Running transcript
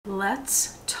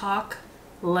Let's talk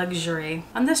luxury.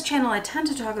 On this channel, I tend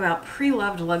to talk about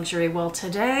pre-loved luxury. Well,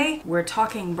 today we're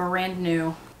talking brand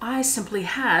new. I simply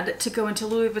had to go into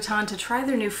Louis Vuitton to try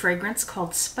their new fragrance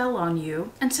called Spell on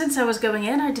You. And since I was going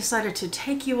in, I decided to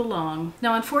take you along.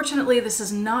 Now, unfortunately, this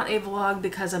is not a vlog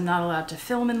because I'm not allowed to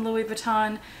film in Louis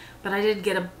Vuitton, but I did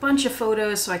get a bunch of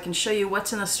photos so I can show you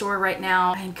what's in the store right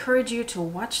now. I encourage you to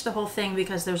watch the whole thing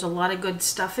because there's a lot of good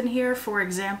stuff in here. For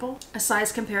example, a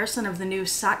size comparison of the new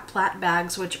sac plat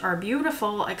bags, which are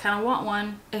beautiful. I kind of want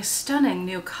one. A stunning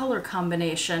new color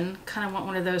combination. Kind of want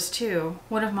one of those too.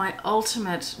 One of my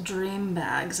ultimate dream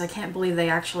bags. I can't believe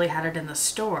they actually had it in the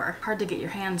store. Hard to get your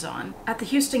hands on. At the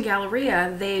Houston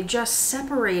Galleria, they just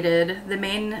separated the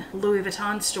main Louis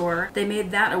Vuitton store. They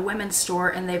made that a women's store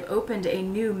and they've opened a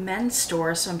new men's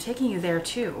store, so I'm taking you there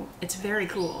too. It's very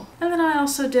cool. And then I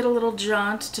also did a little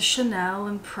jaunt to Chanel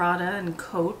and Prada and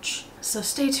Coach. So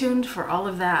stay tuned for all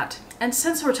of that. And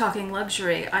since we're talking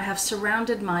luxury, I have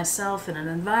surrounded myself in an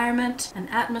environment, an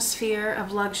atmosphere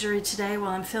of luxury today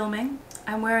while I'm filming.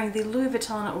 I'm wearing the Louis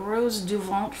Vuitton Rose du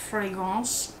Vent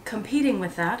fragrance. Competing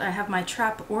with that, I have my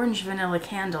Trap Orange Vanilla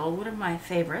Candle, one of my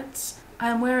favorites.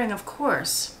 I'm wearing, of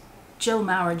course, Jill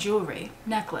Maurer jewelry,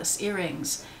 necklace,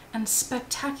 earrings, and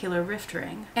spectacular rift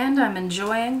ring. And I'm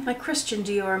enjoying my Christian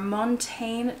Dior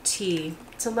Montaigne tea.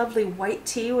 It's a lovely white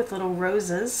tea with little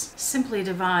roses. Simply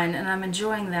divine, and I'm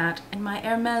enjoying that in my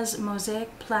Hermes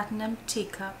Mosaic Platinum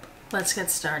teacup. Let's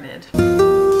get started.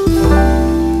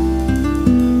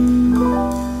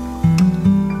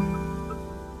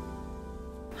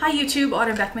 Hi YouTube,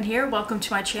 Autumn Beckman here. Welcome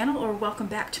to my channel, or welcome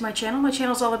back to my channel. My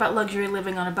channel is all about luxury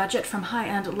living on a budget, from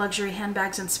high-end luxury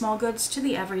handbags and small goods to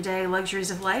the everyday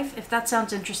luxuries of life. If that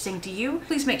sounds interesting to you,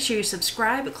 please make sure you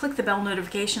subscribe, click the bell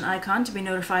notification icon to be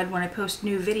notified when I post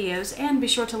new videos, and be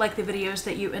sure to like the videos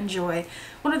that you enjoy.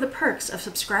 One of the perks of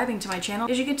subscribing to my channel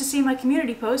is you get to see my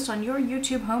community posts on your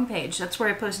YouTube homepage. That's where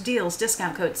I post deals,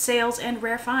 discount codes, sales, and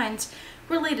rare finds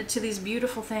related to these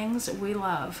beautiful things we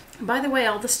love. By the way,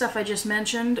 all the stuff I just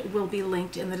mentioned will be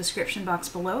linked in the description box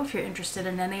below. If you're interested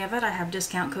in any of it, I have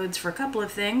discount codes for a couple of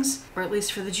things, or at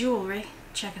least for the jewelry.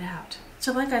 Check it out.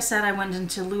 So like I said, I went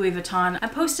into Louis Vuitton. I'm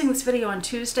posting this video on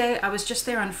Tuesday. I was just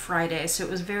there on Friday, so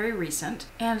it was very recent.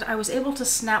 And I was able to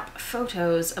snap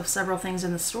photos of several things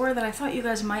in the store that I thought you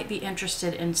guys might be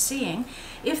interested in seeing.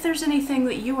 If there's anything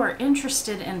that you are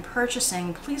interested in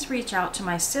purchasing, please reach out to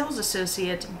my sales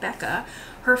associate, Becca.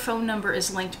 Her phone number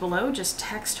is linked below. Just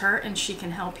text her and she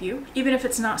can help you. Even if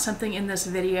it's not something in this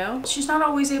video. She's not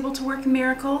always able to work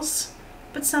miracles,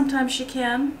 but sometimes she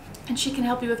can. And she can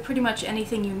help you with pretty much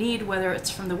anything you need, whether it's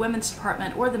from the women's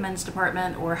department or the men's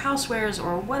department or housewares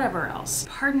or whatever else.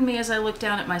 Pardon me as I look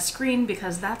down at my screen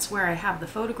because that's where I have the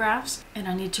photographs and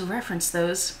I need to reference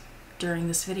those during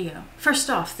this video. First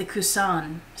off, the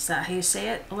Coussin. Is that how you say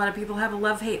it? A lot of people have a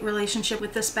love-hate relationship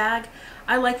with this bag.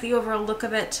 I like the overall look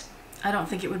of it. I don't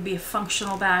think it would be a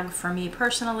functional bag for me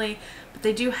personally, but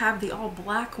they do have the all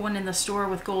black one in the store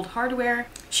with gold hardware.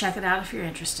 Check it out if you're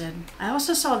interested. I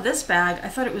also saw this bag. I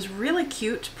thought it was really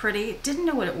cute, pretty. Didn't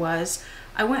know what it was.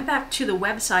 I went back to the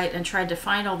website and tried to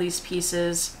find all these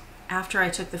pieces after I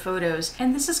took the photos,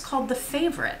 and this is called the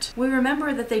Favorite. We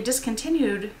remember that they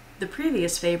discontinued the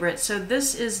previous Favorite, so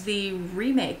this is the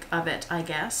remake of it, I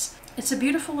guess. It's a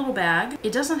beautiful little bag.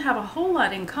 It doesn't have a whole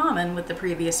lot in common with the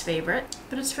previous Favorite,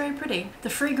 but it's very pretty. The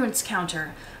fragrance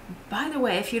counter. By the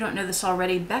way, if you don't know this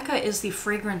already, Becca is the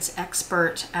fragrance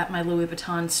expert at my Louis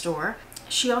Vuitton store.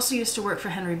 She also used to work for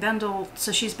Henry Bendel,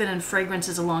 so she's been in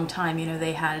fragrances a long time. You know,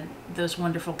 they had those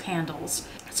wonderful candles.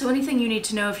 So anything you need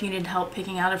to know if you need help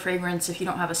picking out a fragrance, if you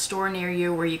don't have a store near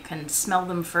you where you can smell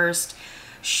them first,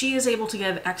 she is able to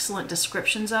give excellent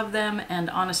descriptions of them and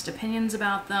honest opinions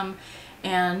about them.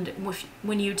 And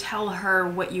when you tell her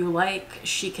what you like,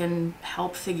 she can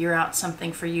help figure out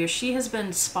something for you. She has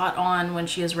been spot on when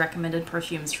she has recommended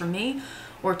perfumes for me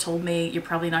or told me you're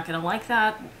probably not going to like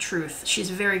that. Truth. She's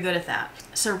very good at that.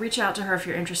 So reach out to her if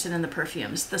you're interested in the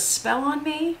perfumes. The Spell on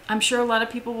Me, I'm sure a lot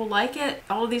of people will like it.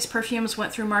 All of these perfumes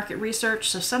went through market research,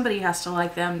 so somebody has to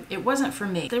like them. It wasn't for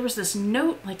me. There was this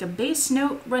note, like a bass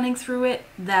note running through it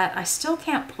that I still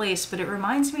can't place, but it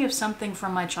reminds me of something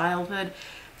from my childhood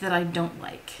that I don't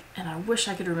like, and I wish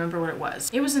I could remember what it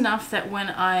was. It was enough that when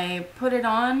I put it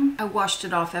on, I washed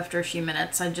it off after a few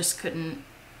minutes. I just couldn't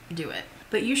do it.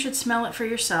 But you should smell it for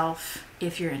yourself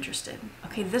if you're interested.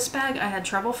 Okay, this bag I had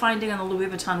trouble finding on the Louis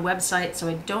Vuitton website, so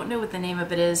I don't know what the name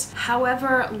of it is.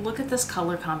 However, look at this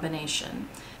color combination.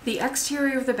 The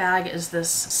exterior of the bag is this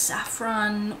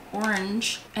saffron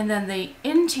orange, and then the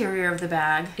interior of the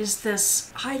bag is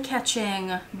this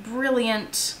eye-catching,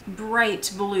 brilliant,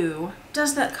 bright blue.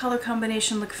 Does that color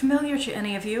combination look familiar to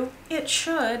any of you? It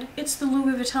should. It's the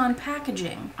Louis Vuitton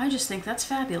packaging. I just think that's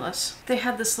fabulous. They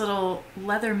had this little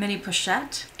leather mini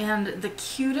pochette, and the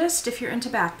cutest, if you're into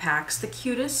backpacks, the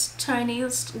cutest,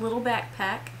 tiniest little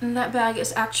backpack. And that bag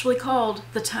is actually called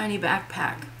the Tiny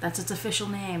Backpack. That's its official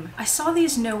name. I saw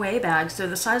these Noe bags. They're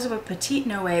the size of a petite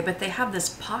Noe, but they have this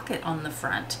pocket on the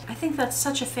front. I think that's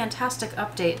such a fantastic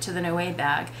update to the Noe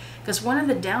bag, because one of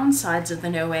the downsides of the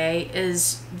Noe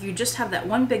is you just have that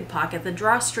one big pocket. The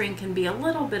drawstring can be a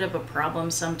little bit of a problem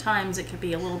sometimes. It can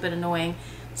be a little bit annoying.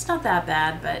 It's not that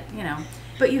bad, but you know.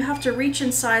 But you have to reach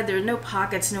inside. There are no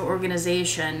pockets, no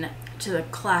organization to the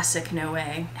classic Noe.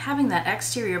 Having that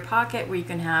exterior pocket where you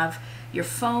can have your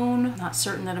phone, not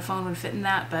certain that a phone would fit in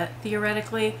that, but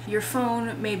theoretically, your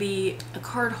phone, maybe a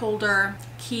card holder,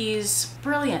 keys,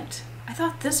 brilliant. I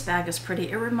thought this bag is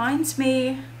pretty. It reminds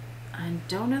me, I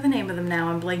don't know the name of them now,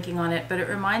 I'm blanking on it, but it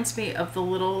reminds me of the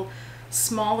little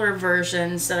smaller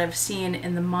versions that I've seen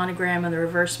in the monogram and the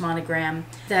reverse monogram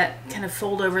that kind of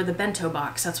fold over the bento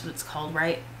box. That's what it's called,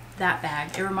 right? That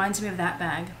bag. It reminds me of that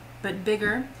bag, but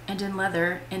bigger and in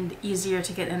leather and easier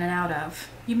to get in and out of.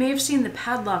 You may have seen the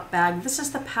padlock bag. This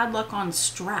is the padlock on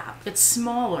strap. It's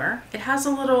smaller. It has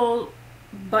a little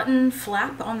button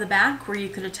flap on the back where you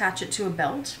could attach it to a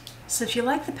belt. So if you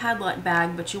like the padlock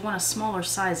bag but you want a smaller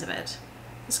size of it,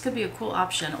 this could be a cool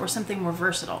option, or something more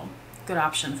versatile. Good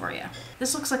option for you.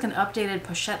 This looks like an updated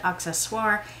pochette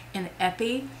accessoire in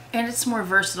Epi, and it's more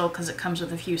versatile because it comes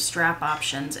with a few strap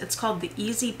options. It's called the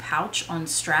Easy Pouch on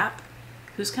Strap.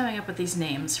 Who's coming up with these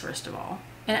names, first of all?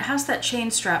 And it has that chain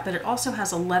strap, but it also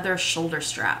has a leather shoulder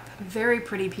strap. Very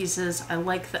pretty pieces. I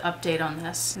like the update on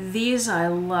this. These I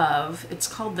love. It's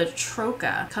called the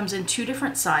Troca. Comes in 2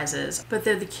 different sizes, but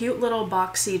they're the cute little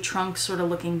boxy trunk sort of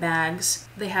looking bags.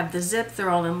 They have the zip, they're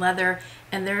all in leather,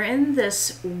 and they're in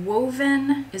this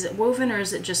woven, is it woven or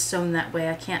is it just sewn that way?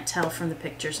 I can't tell from the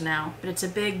pictures now, but it's a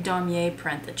big damier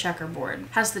print, the checkerboard.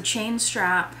 Has the chain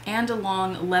strap and a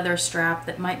long leather strap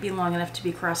that might be long enough to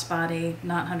be crossbody,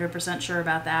 not 100% sure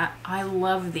about that. I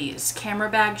love these. Camera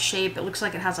bag shape, it looks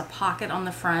like it has a pocket on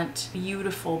the front.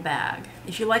 Beautiful bag.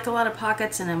 If you like a lot of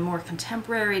pockets and a more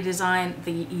contemporary design,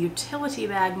 the utility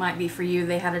bag might be for you.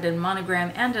 They had it in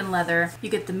monogram and in leather. You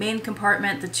get the main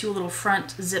compartment, the 2 little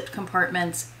front zipped compartments,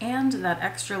 and that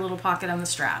extra little pocket on the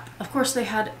strap. Of course, they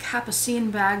had Capucine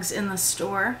bags in the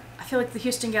store. I feel like the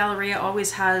Houston Galleria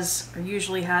always has, or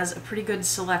usually has, a pretty good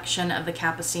selection of the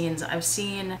Capucines. I've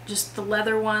seen just the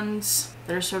leather ones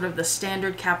that are sort of the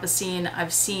standard Capucine.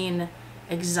 I've seen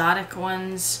exotic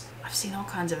ones. I've seen all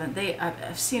kinds of them.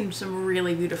 I've seen some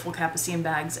really beautiful Capucine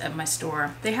bags at my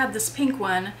store. They had this pink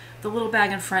one. The little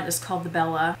bag in front is called the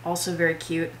Bella, also very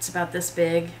cute. It's about this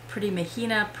big. Pretty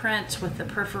Mahina print with the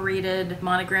perforated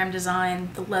monogram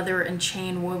design, the leather and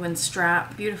chain woven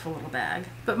strap. Beautiful little bag.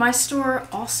 But my store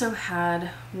also had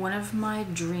one of my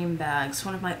dream bags,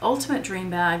 one of my ultimate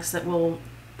dream bags that will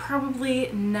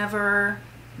probably never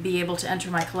be able to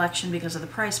enter my collection because of the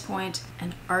price point,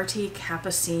 an Artie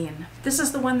Capucine. This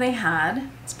is the one they had.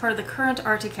 It's part of the current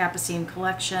Artie Capucine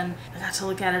collection. I got to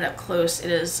look at it up close. It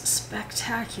is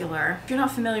spectacular. If you're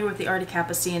not familiar with the Artie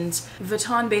Capucines,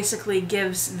 Vuitton basically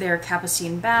gives their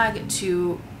Capucine bag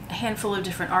to a handful of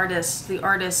different artists. The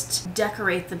artists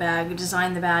decorate the bag,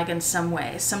 design the bag in some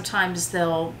way. Sometimes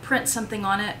they'll print something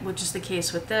on it, which is the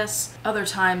case with this. Other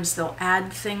times they'll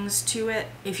add things to it.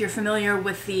 If you're familiar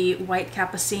with the white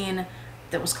Capucine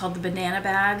that was called the banana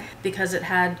bag, because it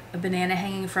had a banana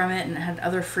hanging from it and it had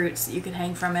other fruits that you could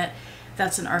hang from it,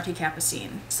 that's an Artie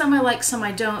Capucine. Some I like, some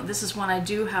I don't. This is one I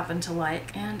do happen to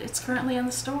like, and it's currently in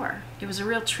the store. It was a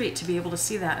real treat to be able to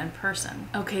see that in person.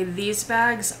 Okay, these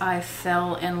bags I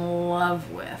fell in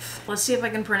love with. Let's see if I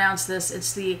can pronounce this.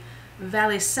 It's the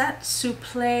Valissette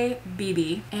Souple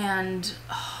BB, and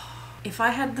if I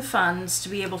had the funds to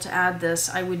be able to add this,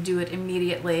 I would do it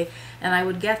immediately, and I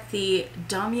would get the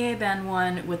damier band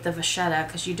one with the vachetta,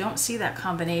 because you don't see that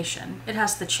combination. It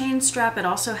has the chain strap. It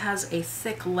also has a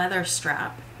thick leather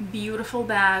strap. Beautiful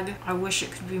bag. I wish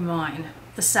it could be mine.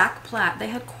 The sac plait. They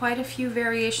had quite a few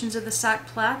variations of the sac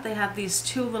plait. They have these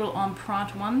 2 little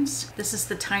empreinte ones. This is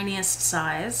the tiniest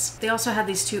size. They also have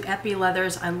these 2 epi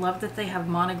leathers. I love that they have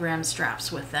monogram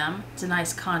straps with them. It's a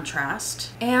nice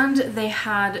contrast. And they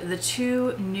had the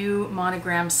 2 new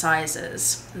monogram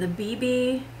sizes, the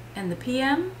BB and the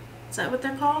PM. Is that what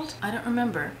they're called? I don't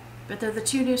remember. but they're the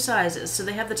 2 new sizes. So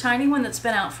they have the tiny one that's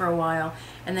been out for a while,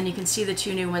 and then you can see the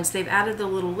 2 new ones. They've added the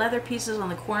little leather pieces on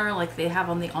the corner like they have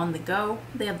on the go.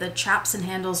 They have the chaps and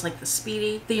handles like the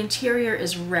Speedy. The interior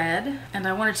is red, and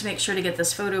I wanted to make sure to get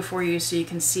this photo for you so you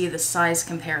can see the size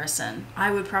comparison.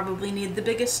 I would probably need the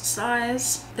biggest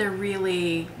size. They're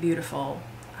really beautiful.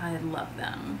 I love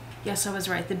them. Yes, I was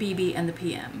right, the BB and the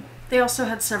PM. They also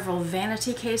had several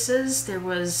vanity cases. There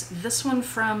was this one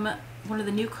from one of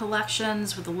the new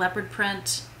collections with the leopard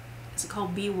print. Is it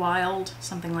called Be Wild?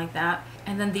 Something like that.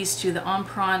 And then these 2, the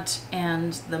Empreinte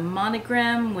and the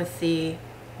monogram with the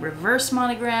reverse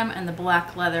monogram and the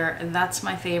black leather. That's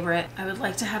my favorite. I would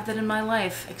like to have that in my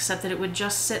life, except that it would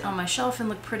just sit on my shelf and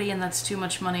look pretty, and that's too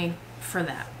much money for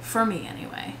that. For me,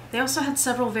 anyway. They also had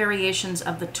several variations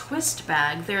of the twist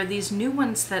bag. There are these new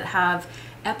ones that have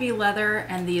epi leather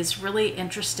and these really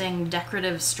interesting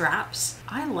decorative straps.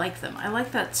 I like them. I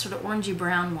like that sort of orangey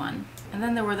brown one. And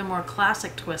then there were the more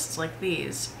classic twists like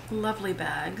these. Lovely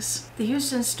bags. The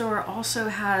Houston store also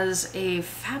has a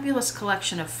fabulous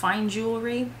collection of fine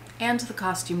jewelry and the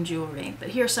costume jewelry. But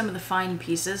here are some of the fine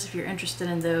pieces if you're interested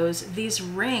in those. These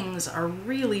rings are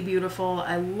really beautiful.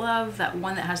 I love that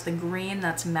one that has the green,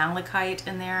 that's malachite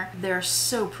in there. They're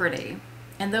so pretty.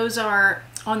 And those are,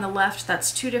 on the left,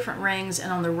 that's 2 different rings,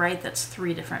 and on the right, that's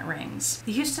 3 different rings.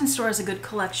 The Houston store has a good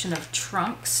collection of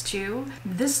trunks, too.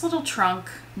 This little trunk,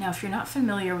 now if you're not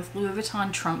familiar with Louis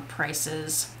Vuitton trunk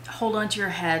prices, hold on to your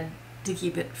head to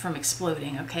keep it from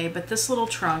exploding, okay? But this little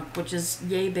trunk, which is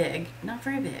yay big, not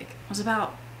very big, was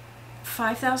about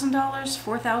 $5,000,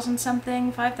 $4,000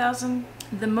 something, $5,000.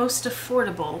 The most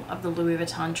affordable of the Louis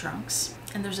Vuitton trunks.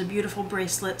 And there's a beautiful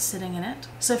bracelet sitting in it.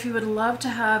 So if you would love to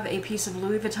have a piece of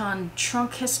Louis Vuitton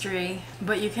trunk history,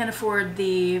 but you can't afford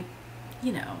the,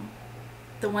 you know,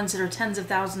 the ones that are tens of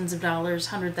thousands of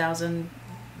dollars, 100,000,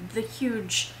 the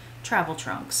huge travel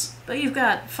trunks, but you've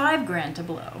got $5 to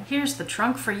blow, here's the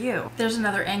trunk for you. There's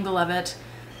another angle of it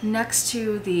next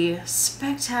to the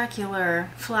spectacular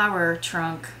flower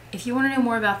trunk. If you want to know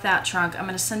more about that trunk, I'm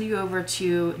going to send you over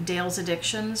to Dale's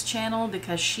Addictions channel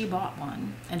because she bought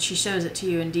one and she shows it to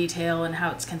you in detail and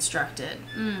how it's constructed.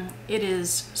 It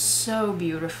is so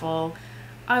beautiful.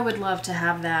 I would love to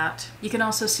have that. You can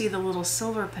also see the little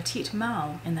silver petite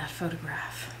malle in that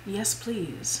photograph. Yes,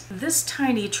 please. This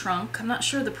tiny trunk, I'm not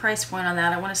sure the price point on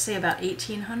that. I want to say about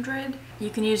 $1,800. You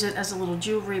can use it as a little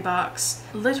jewelry box.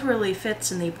 Literally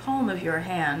fits in the palm of your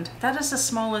hand. That is the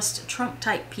smallest trunk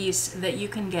type piece that you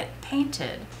can get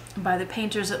painted by the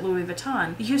painters at Louis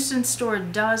Vuitton. The Houston store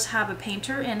does have a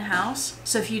painter in-house,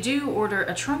 so if you do order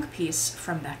a trunk piece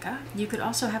from Becca, you could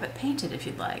also have it painted if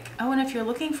you'd like. Oh, and if you're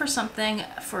looking for something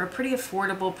for a pretty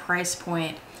affordable price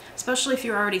point, especially if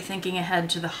you're already thinking ahead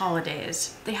to the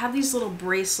holidays, they have these little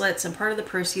bracelets, and part of the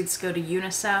proceeds go to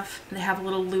UNICEF. They have a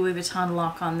little Louis Vuitton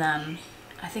lock on them.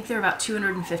 I think they're about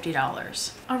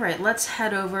 $250. All right, let's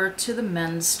head over to the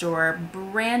men's store.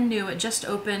 Brand new, it just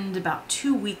opened about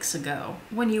 2 weeks ago.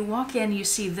 When you walk in, you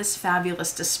see this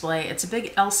fabulous display. It's a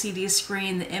big LCD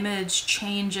screen. The image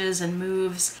changes and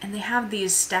moves, and they have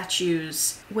these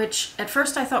statues, which at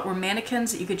first I thought were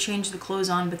mannequins that you could change the clothes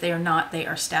on, but they are not. They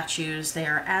are statues. They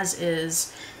are as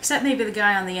is, except maybe the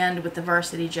guy on the end with the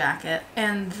varsity jacket.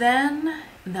 And then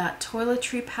that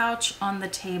toiletry pouch on the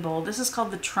table. This is called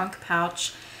the trunk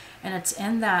pouch, and it's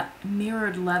in that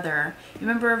mirrored leather. You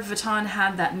remember Vuitton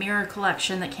had that mirror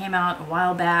collection that came out a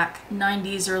while back,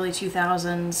 90s, early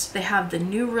 2000s. They have the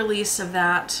new release of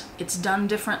that. It's done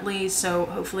differently, so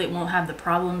hopefully it won't have the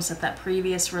problems that that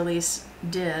previous release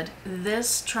did.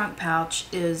 This trunk pouch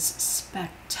is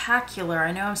spectacular.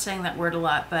 I know I'm saying that word a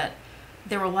lot, but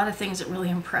there were a lot of things that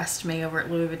really impressed me over at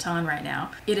Louis Vuitton right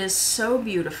now. It is so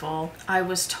beautiful. I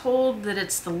was told that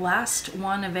it's the last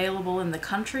one available in the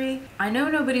country. I know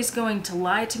nobody's going to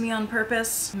lie to me on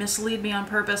purpose, mislead me on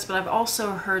purpose, but I've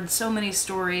also heard so many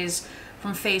stories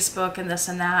from Facebook and this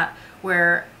and that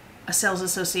where a sales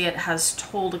associate has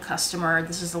told a customer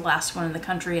this is the last one in the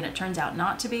country and it turns out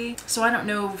not to be. So I don't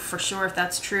know for sure if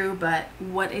that's true, but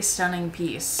what a stunning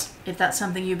piece. If that's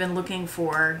something you've been looking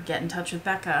for, get in touch with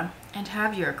Becca and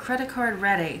have your credit card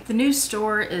ready. The new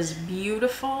store is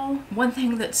beautiful. One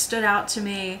thing that stood out to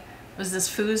me was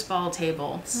this foosball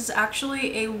table. This is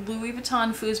actually a Louis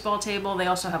Vuitton foosball table. They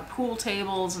also have pool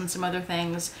tables and some other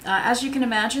things. As you can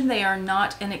imagine, they are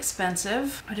not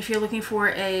inexpensive, but if you're looking for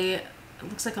it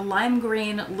looks like a lime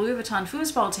green Louis Vuitton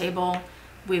foosball table,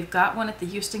 we've got one at the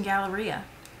Houston Galleria,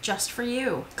 just for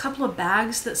you. A couple of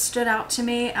bags that stood out to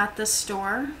me at this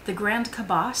store. The Grand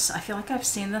Cabosse, I feel like I've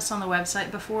seen this on the website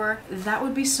before. That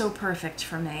would be so perfect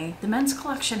for me. The men's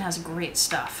collection has great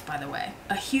stuff, by the way.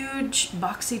 A huge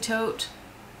boxy tote,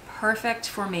 perfect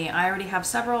for me. I already have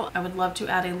several. I would love to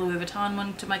add a Louis Vuitton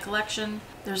one to my collection.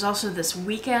 There's also this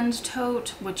weekend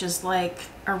tote, which is like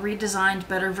a redesigned,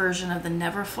 better version of the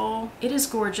Neverfull. It is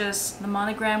gorgeous. The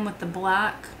monogram with the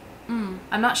black.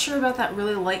 I'm not sure about that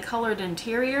really light colored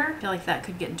interior. I feel like that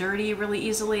could get dirty really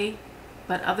easily.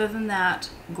 But other than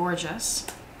that, gorgeous.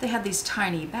 They had these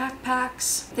tiny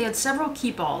backpacks. They had several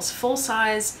keep-alls, full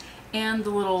size and the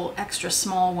little extra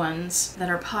small ones that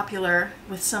are popular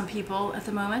with some people at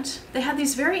the moment. They had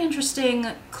these very interesting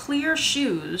clear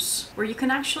shoes where you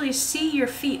can actually see your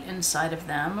feet inside of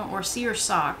them or see your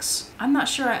socks. I'm not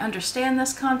sure I understand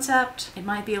this concept. It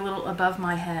might be a little above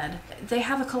my head. They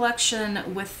have a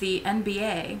collection with the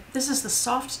NBA. This is the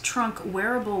soft trunk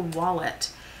wearable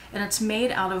wallet, and it's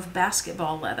made out of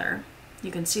basketball leather.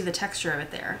 You can see the texture of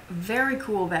it there. Very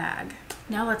cool bag.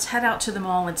 Now let's head out to the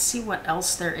mall and see what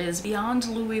else there is beyond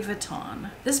Louis Vuitton.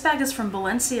 This bag is from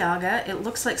Balenciaga. It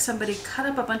looks like somebody cut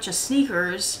up a bunch of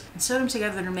sneakers and sewed them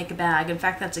together to make a bag. In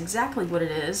fact, that's exactly what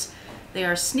it is. They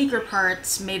are sneaker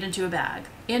parts made into a bag.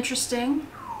 Interesting.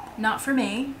 Not for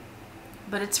me,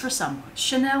 but it's for someone.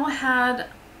 Chanel had,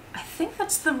 I think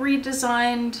that's the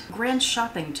redesigned Grand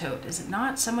Shopping tote, is it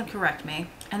not? Someone correct me.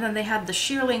 And then they had the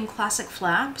Shearling Classic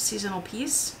Flap seasonal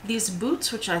piece. These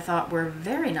boots, which I thought were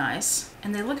very nice,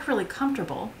 and they look really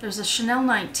comfortable. There's a Chanel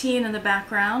 19 in the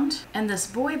background, and this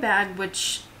boy bag,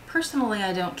 which personally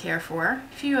I don't care for.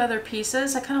 A few other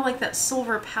pieces. I kind of like that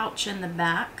silver pouch in the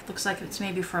back. Looks like it's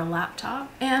maybe for a laptop.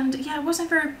 And yeah, I wasn't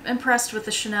very impressed with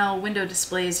the Chanel window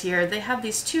displays here. They have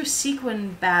these two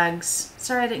sequin bags.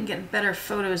 Sorry I didn't get better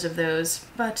photos of those,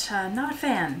 but not a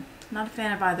fan. Not a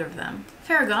fan of either of them.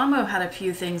 Ferragamo had a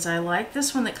few things I like.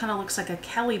 This one that kind of looks like a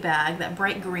Kelly bag, that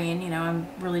bright green. You know, I'm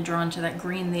really drawn to that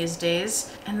green these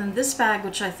days. And then this bag,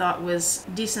 which I thought was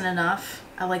decent enough.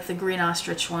 I like the green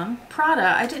ostrich one.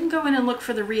 Prada, I didn't go in and look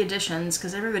for the re-editions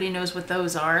because everybody knows what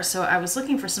those are, so I was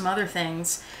looking for some other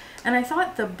things. And I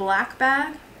thought the black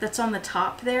bag that's on the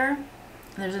top there,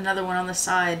 and there's another one on the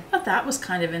side, I thought that was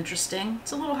kind of interesting.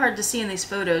 It's a little hard to see in these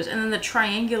photos. And then the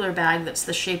triangular bag that's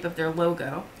the shape of their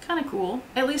logo. Kind of cool.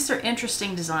 At least they're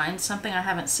interesting designs, something I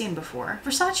haven't seen before.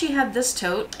 Versace had this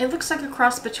tote. It looks like a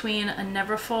cross between a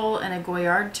Neverfull and a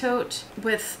Goyard tote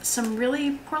with some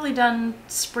really poorly done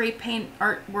spray paint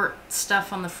artwork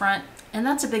stuff on the front. And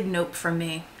that's a big nope from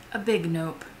me. A big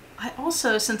nope. I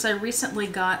also, since I recently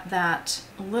got that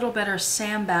Little Better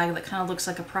Sam bag that kind of looks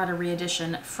like a Prada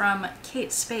re-edition from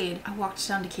Kate Spade, I walked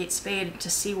down to Kate Spade to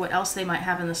see what else they might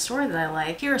have in the store that I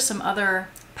like. Here are some other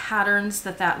patterns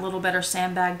that Little Better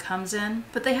Sam bag comes in.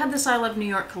 But they had this I Love New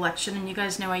York collection, and you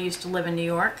guys know I used to live in New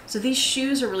York. So these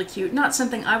shoes are really cute. Not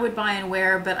something I would buy and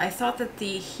wear, but I thought that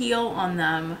the heel on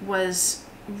them was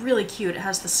really cute. It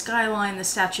has the skyline, the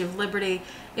Statue of Liberty.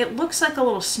 It looks like a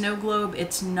little snow globe.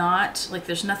 It's not. Like,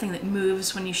 there's nothing that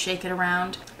moves when you shake it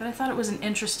around. But I thought it was an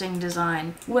interesting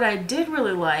design. What I did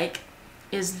really like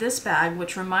is this bag,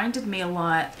 which reminded me a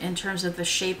lot in terms of the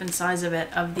shape and size of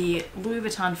it, of the Louis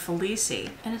Vuitton Felici.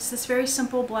 And it's this very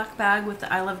simple black bag with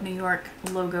the I Love New York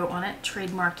logo on it,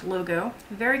 trademarked logo.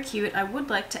 Very cute. I would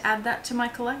like to add that to my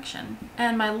collection.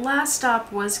 And my last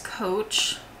stop was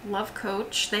Coach. Love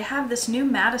Coach. They have this new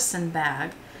Madison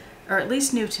bag, or at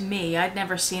least new to me. I'd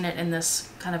never seen it in this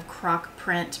kind of croc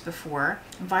print before.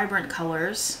 Vibrant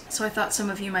colors. So I thought some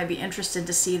of you might be interested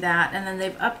to see that. And then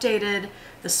they've updated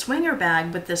the swinger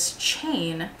bag with this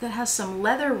chain that has some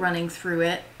leather running through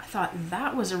it. I thought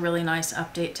that was a really nice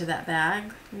update to that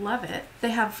bag. Love it.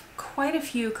 They have quite a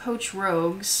few Coach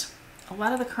Rogues. A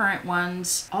lot of the current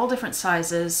ones, all different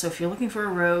sizes, so if you're looking for a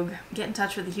Rogue, get in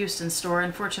touch with the Houston store.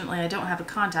 Unfortunately, I don't have a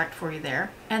contact for you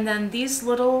there. And then these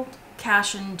little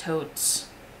Cashin totes.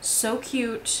 So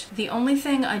cute. The only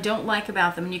thing I don't like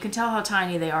about them, and you can tell how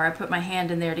tiny they are, I put my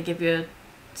hand in there to give you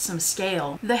some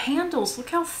scale. The handles,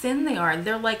 look how thin they are.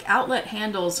 They're like outlet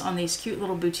handles on these cute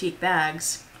little boutique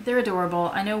bags. They're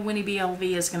adorable. I know Winnie B. LV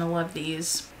is going to love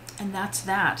these. And that's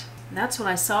that. That's what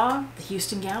I saw at the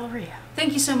Houston Galleria.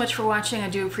 Thank you so much for watching. I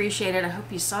do appreciate it. I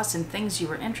hope you saw some things you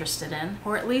were interested in,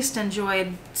 or at least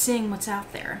enjoyed seeing what's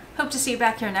out there. Hope to see you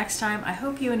back here next time. I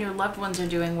hope you and your loved ones are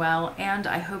doing well, and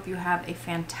I hope you have a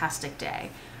fantastic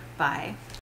day. Bye.